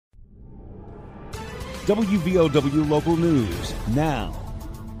WVOW Local News now.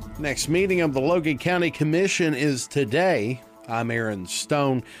 Next meeting of the Logan County Commission is today. I'm Aaron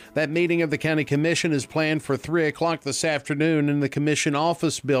Stone. That meeting of the County Commission is planned for 3 o'clock this afternoon in the Commission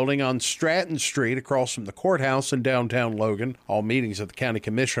office building on Stratton Street across from the courthouse in downtown Logan. All meetings of the County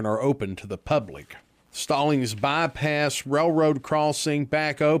Commission are open to the public. Stallings Bypass Railroad Crossing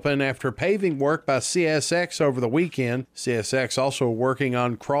back open after paving work by CSX over the weekend. CSX also working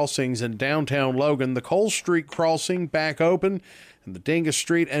on crossings in downtown Logan. The Cole Street crossing back open, and the Dingus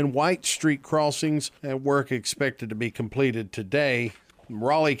Street and White Street crossings at work expected to be completed today. In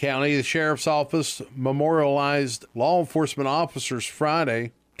Raleigh County, the Sheriff's Office memorialized law enforcement officers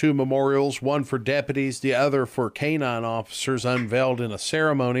Friday. 2 memorials, one for deputies, the other for canine officers, unveiled in a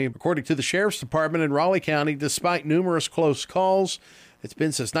ceremony. According to the Sheriff's Department in Raleigh County, despite numerous close calls, it's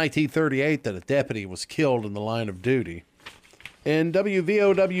been since 1938 that a deputy was killed in the line of duty. In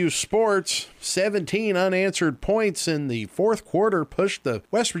WVOW sports, 17 unanswered points in the fourth quarter pushed the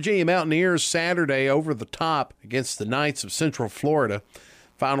West Virginia Mountaineers Saturday over the top against the Knights of Central Florida.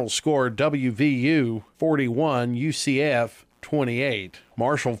 Final score, WVU 41, UCF 28.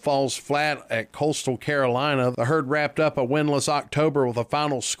 Marshall falls flat at Coastal Carolina. The Herd wrapped up a winless October with a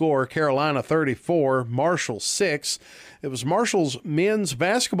final score, Carolina 34, Marshall 6. It was Marshall's men's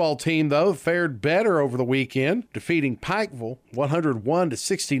basketball team, though, fared better over the weekend, defeating Pikeville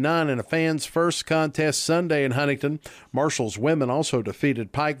 101-69 in a fans' first contest Sunday in Huntington. Marshall's women also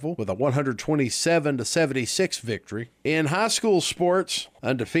defeated Pikeville with a 127-76 victory. In high school sports,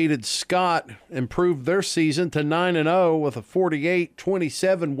 undefeated Scott improved their season to 9-0 with a 48-27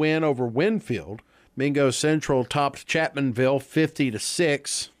 win over Winfield. Mingo Central topped Chapmanville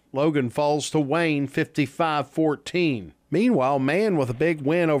 50-6. Logan falls to Wayne 55-14. Meanwhile, Man with a big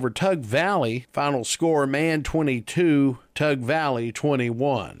win over Tug Valley. Final score, Man 22, Tug Valley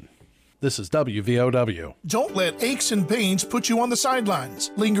 21. This is WVOW. Don't let aches and pains put you on the sidelines.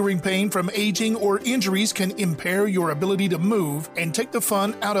 Lingering pain from aging or injuries can impair your ability to move and take the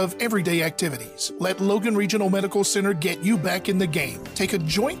fun out of everyday activities. Let Logan Regional Medical Center get you back in the game. Take a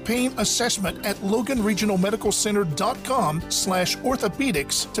joint pain assessment at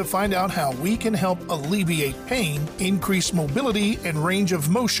loganregionalmedicalcenter.com/orthopedics to find out how we can help alleviate pain, increase mobility and range of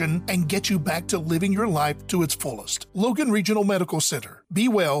motion, and get you back to living your life to its fullest. Logan Regional Medical Center. Be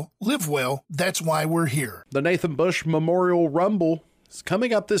well, live well, that's why we're here. The Nathan Bush Memorial Rumble is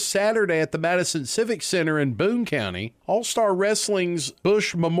coming up this Saturday at the Madison Civic Center in Boone County. All-Star Wrestling's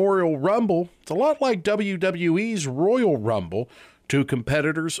Bush Memorial Rumble, it's a lot like WWE's Royal Rumble. 2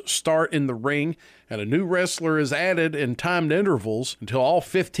 competitors start in the ring, and a new wrestler is added in timed intervals until all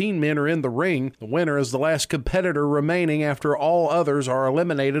 15 men are in the ring. The winner is the last competitor remaining after all others are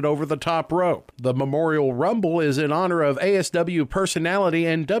eliminated over the top rope. The Memorial Rumble is in honor of ASW personality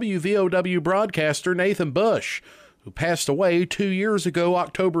and WVOW broadcaster Nathan Bush, who passed away 2 years ago,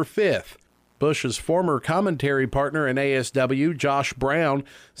 October 5th. Bush's former commentary partner in ASW, Josh Brown,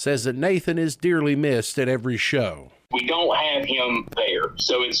 says that Nathan is dearly missed at every show. We don't have him there,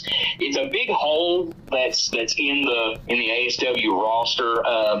 so it's a big hole that's in the ASW roster.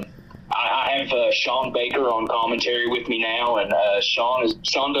 I have Sean Baker on commentary with me now, and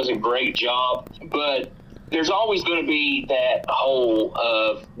Sean does a great job, but there's always going to be that hole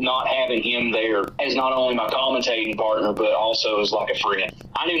of not having him there as not only my commentating partner, but also as like a friend.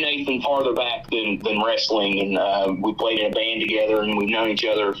 I knew Nathan farther back than wrestling, and we played in a band together, and we've known each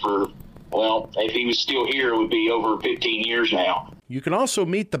other for, well, if he was still here, it would be over 15 years now. You can also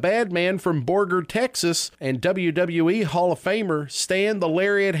meet the Bad Man from Borger, Texas, and WWE Hall of Famer Stan the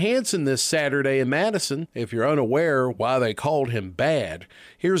Lariat Hansen this Saturday in Madison. If you're unaware why they called him bad,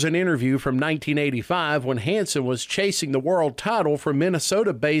 here's an interview from 1985 when Hansen was chasing the world title for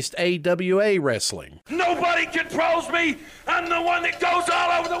Minnesota-based AWA Wrestling. Nobody controls me. I'm the one that goes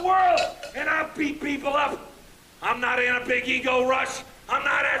all over the world, and I beat people up. I'm not in a big ego rush. I'm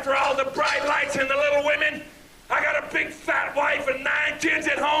not after all the bright lights and the little women. I got a big fat wife and 9 kids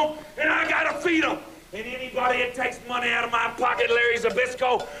at home, and I gotta feed them. And anybody that takes money out of my pocket, Larry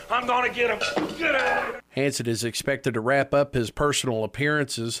Zabisco, I'm gonna get them. Get out of here. Hansen is expected to wrap up his personal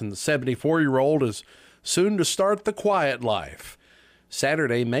appearances, and the 74-year-old is soon to start the quiet life.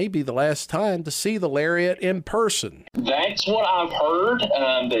 Saturday may be the last time to see the Lariat in person. That's what I've heard,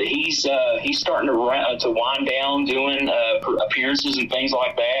 that he's starting to wind down doing appearances and things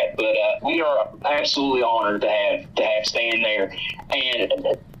like that. But we are absolutely honored to have Stan there.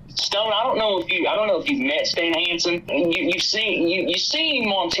 And Stone, I don't know if you've met Stan Hansen. You see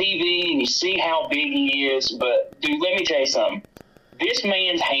him on TV and you see how big he is. But dude, let me tell you something. This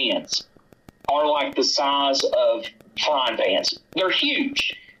man's hands are like the size of frying pans. They're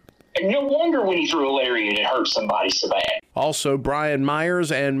huge. And no wonder when he threw a lariat, it hurt somebody so bad. Also, Brian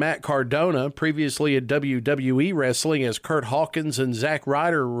Myers and Matt Cardona, previously at WWE Wrestling as Kurt Hawkins and Zack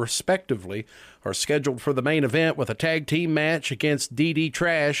Ryder, respectively, are scheduled for the main event with a tag team match against DD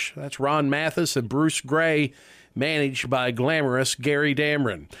Trash. That's Ron Mathis and Bruce Gray, managed by glamorous Gary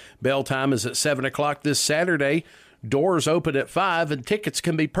Dameron. Bell time is at 7 o'clock this Saturday. Doors open at 5, and tickets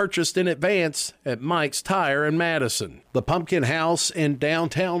can be purchased in advance at Mike's Tire in Madison. The Pumpkin House in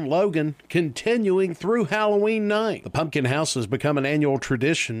downtown Logan continuing through Halloween night. The Pumpkin House has become an annual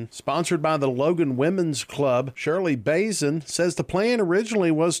tradition, sponsored by the Logan Women's Club. Shirley Bazin says the plan originally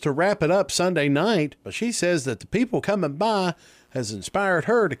was to wrap it up Sunday night, but she says that the people coming by has inspired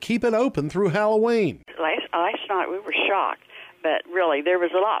her to keep it open through Halloween. Last night we were shocked, but really there was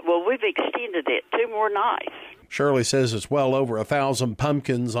a lot. Well, we've extended it 2 more nights. Shirley says it's well over 1,000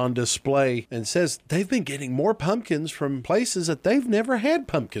 pumpkins on display and says they've been getting more pumpkins from places that they've never had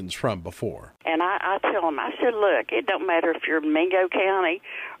pumpkins from before. And I tell them, I said, look, it don't matter if you're in Mingo County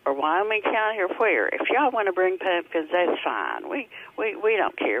or Wyoming County or where. If y'all want to bring pumpkins, that's fine. We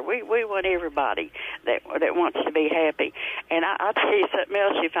don't care. We want everybody that wants to be happy. And I'll tell you something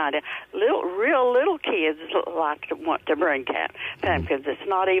else you find out. Real little kids like to want to bring pumpkins. It's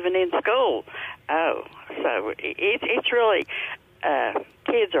not even in school. Oh, so it's really,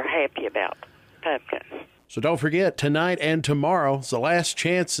 kids are happy about pumpkins. So don't forget, tonight and tomorrow is the last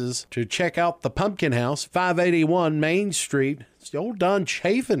chances to check out the Pumpkin House, 581 Main Street. It's the old Don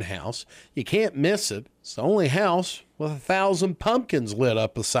Chafin house. You can't miss it. It's the only house with 1,000 pumpkins lit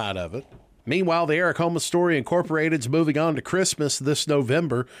up the side of it. Meanwhile, the Eric Holmes Story Incorporated is moving on to Christmas this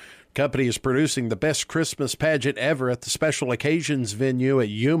November. The company is producing the best Christmas pageant ever at the Special Occasions venue at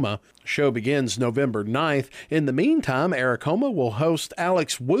Yuma. The show begins November 9th. In the meantime, Eric Holmes will host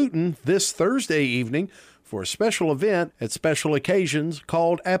Alex Wooten this Thursday evening for a special event at Special Occasions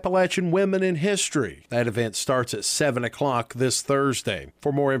called Appalachian Women in History. That event starts at 7 o'clock this Thursday.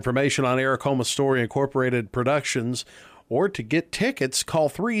 For more information on Eric Holmes Story Incorporated Productions or to get tickets, call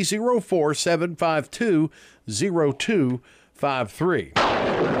 304-752-0253.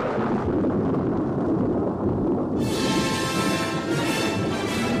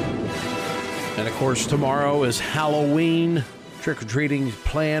 And of course, tomorrow is Halloween. Trick-or-treating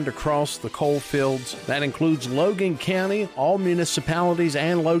planned across the coal fields. That includes Logan County, all municipalities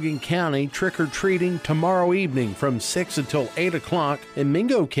and Logan County trick-or-treating tomorrow evening from 6 until 8 o'clock in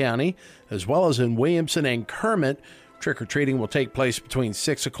Mingo County, as well as in Williamson and Kermit. Trick-or-treating will take place between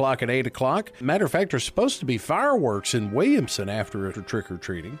 6 o'clock and 8 o'clock. Matter of fact, there's supposed to be fireworks in Williamson after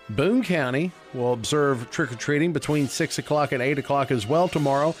trick-or-treating. Boone County will observe trick-or-treating between 6 o'clock and 8 o'clock as well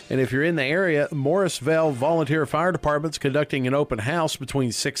tomorrow. And if you're in the area, Morrisville Volunteer Fire Department's conducting an open house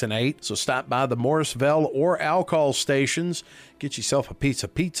between 6 and 8. So stop by the Morrisville or Alcohol stations. Get yourself a piece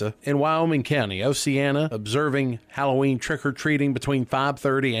of pizza. In Wyoming County, Oceana observing Halloween trick-or-treating between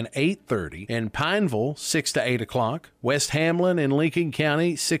 5:30 and 8:30. In Pineville, 6 to 8 o'clock. West Hamlin and Lincoln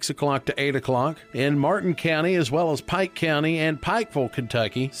County, 6 o'clock to 8 o'clock. In Martin County, as well as Pike County and Pikeville,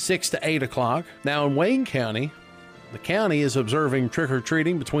 Kentucky, 6 to 8 o'clock. Now in Wayne County, the county is observing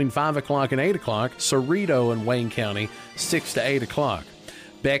trick-or-treating between 5 o'clock and 8 o'clock. Cerrito in Wayne County, 6 to 8 o'clock.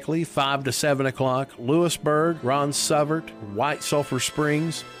 Beckley, 5 to 7 o'clock. Lewisburg, Ron Suvert, White Sulphur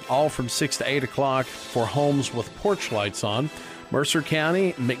Springs, all from 6 to 8 o'clock for homes with porch lights on. Mercer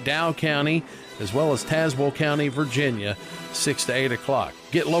County, McDowell County, as well as Tazewell County, Virginia, 6 to 8 o'clock.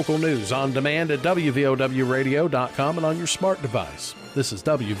 Get local news on demand at WVOWradio.com and on your smart device. This is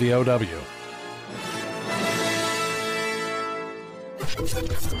WVOW.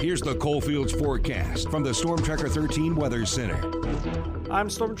 Here's the Coalfields forecast from the Storm Tracker 13 Weather Center. I'm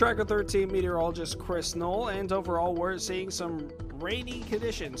Storm Tracker 13 meteorologist Chris Knoll, and overall we're seeing some rainy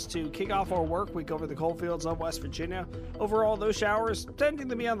conditions to kick off our work week over the coalfields of West Virginia. Overall, those showers tending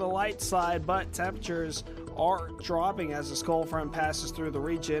to be on the light side, but temperatures are dropping as this cold front passes through the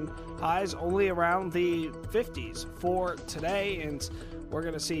region. Highs only around the 50s for today, and we're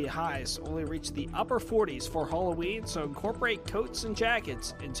going to see highs only reach the upper 40s for Halloween, so incorporate coats and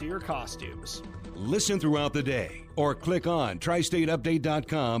jackets into your costumes. Listen throughout the day or click on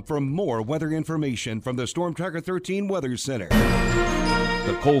tristateupdate.com for more weather information from the Storm Tracker 13 Weather Center.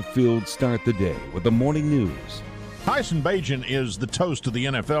 The Coalfields start the day with the morning news. Tyson Bagent is the toast of the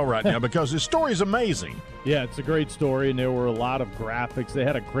NFL right now because his story is amazing. Yeah, it's a great story, and there were a lot of graphics. They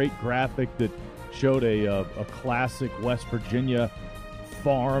had a great graphic that showed a classic West Virginia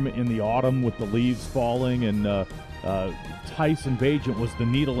farm in the autumn with the leaves falling, and Tyson Bagent was the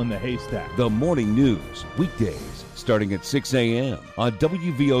needle in the haystack. The morning news, weekdays starting at 6 a.m. on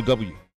WVOW.